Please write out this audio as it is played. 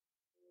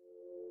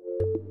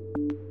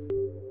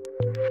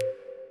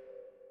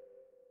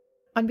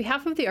On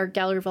behalf of the Art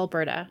Gallery of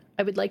Alberta,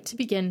 I would like to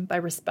begin by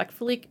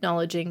respectfully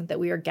acknowledging that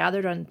we are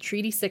gathered on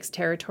Treaty 6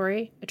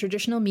 territory, a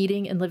traditional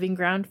meeting and living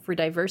ground for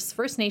diverse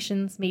First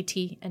Nations,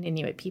 Métis, and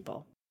Inuit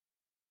people.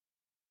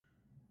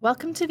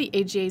 Welcome to the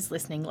AGA's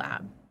Listening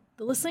Lab.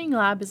 The Listening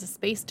Lab is a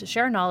space to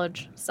share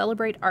knowledge,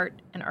 celebrate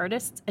art and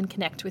artists, and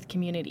connect with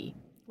community.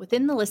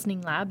 Within the Listening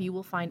Lab, you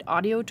will find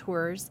audio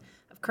tours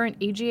of current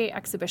AGA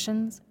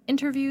exhibitions,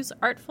 interviews,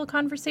 artful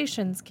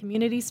conversations,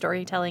 community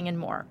storytelling, and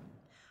more.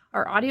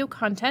 Our audio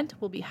content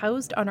will be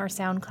housed on our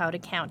SoundCloud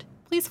account.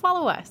 Please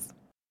follow us.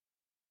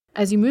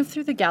 As you move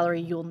through the gallery,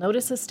 you will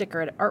notice a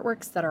sticker at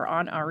artworks that are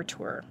on our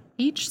tour.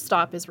 Each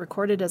stop is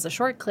recorded as a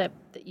short clip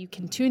that you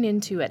can tune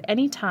into at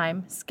any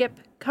time, skip,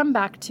 come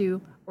back to,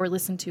 or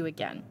listen to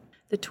again.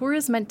 The tour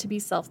is meant to be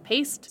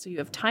self-paced, so you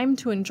have time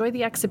to enjoy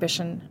the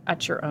exhibition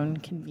at your own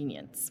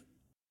convenience.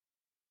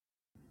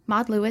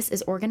 Maud Lewis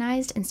is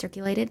organized and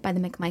circulated by the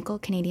McMichael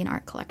Canadian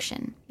Art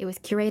Collection. It was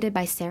curated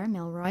by Sarah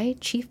Milroy,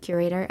 Chief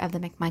Curator of the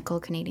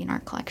McMichael Canadian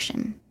Art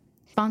Collection.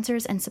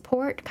 Sponsors and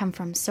support come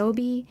from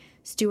Sobe,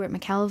 Stuart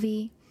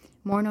McKelvey,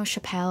 Morneau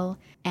Chappelle,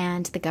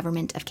 and the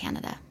Government of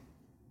Canada.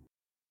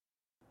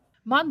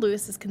 Maud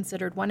Lewis is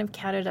considered one of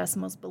Canada's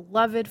most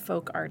beloved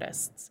folk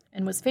artists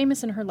and was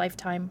famous in her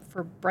lifetime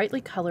for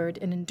brightly colored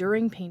and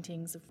enduring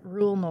paintings of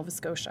rural Nova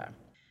Scotia.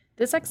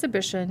 This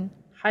exhibition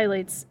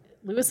highlights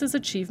Lewis's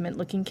achievement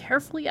looking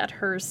carefully at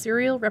her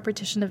serial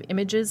repetition of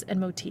images and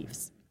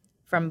motifs.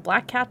 From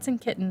black cats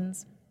and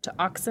kittens to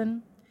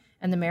oxen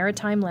and the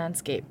maritime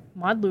landscape,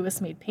 Maud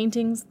Lewis made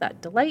paintings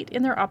that delight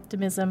in their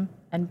optimism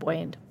and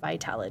buoyant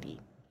vitality.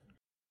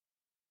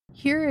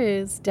 Here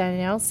is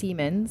Danielle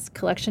Siemens,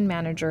 collection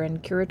manager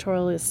and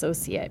curatorial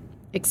associate,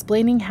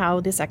 explaining how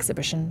this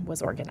exhibition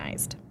was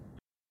organized.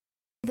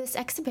 This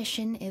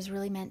exhibition is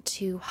really meant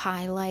to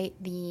highlight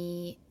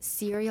the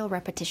serial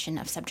repetition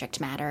of subject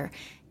matter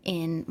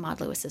in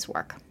Maud Lewis's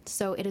work.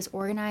 So it is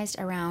organized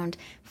around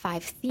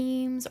 5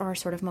 themes or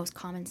sort of most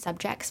common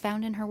subjects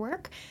found in her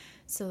work.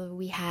 So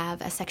we have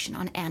a section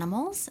on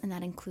animals, and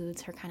that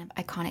includes her kind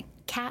of iconic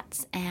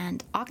cats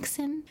and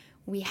oxen.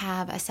 We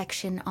have a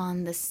section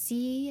on the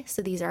sea.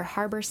 So these are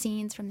harbor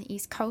scenes from the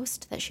East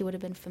Coast that she would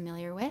have been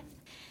familiar with.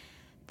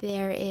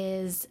 There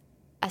is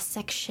a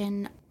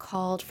section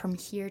called From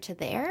Here to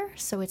There.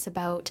 So it's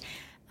about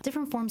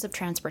different forms of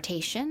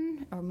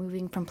transportation or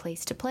moving from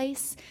place to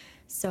place.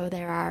 So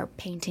there are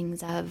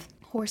paintings of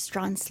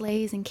horse-drawn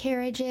sleighs and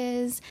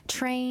carriages,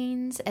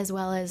 trains, as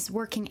well as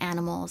working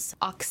animals,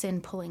 oxen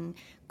pulling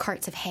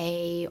carts of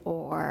hay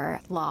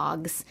or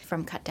logs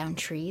from cut-down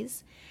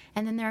trees.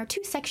 And then there are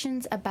 2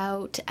 sections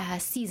about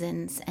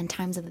seasons and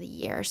times of the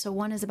year. So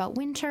one is about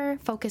winter,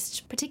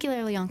 focused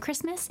particularly on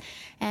Christmas,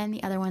 and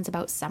the other one's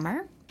about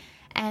summer.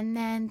 And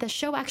then the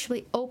show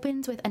actually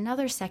opens with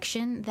another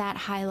section that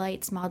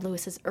highlights Maud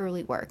Lewis's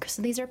early work.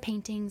 So these are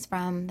paintings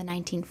from the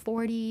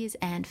 1940s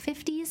and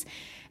 50s,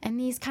 and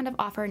these kind of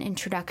offer an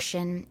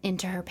introduction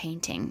into her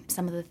painting.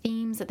 Some of the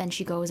themes that then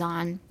she goes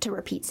on to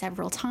repeat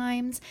several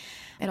times.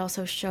 It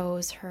also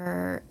shows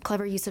her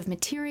clever use of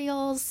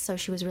materials. So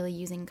she was really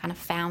using kind of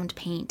found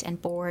paint and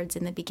boards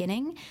in the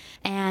beginning.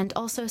 And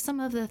also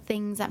some of the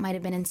things that might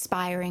have been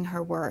inspiring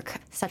her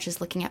work, such as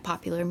looking at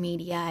popular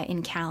media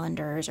in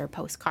calendars or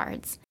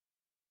postcards.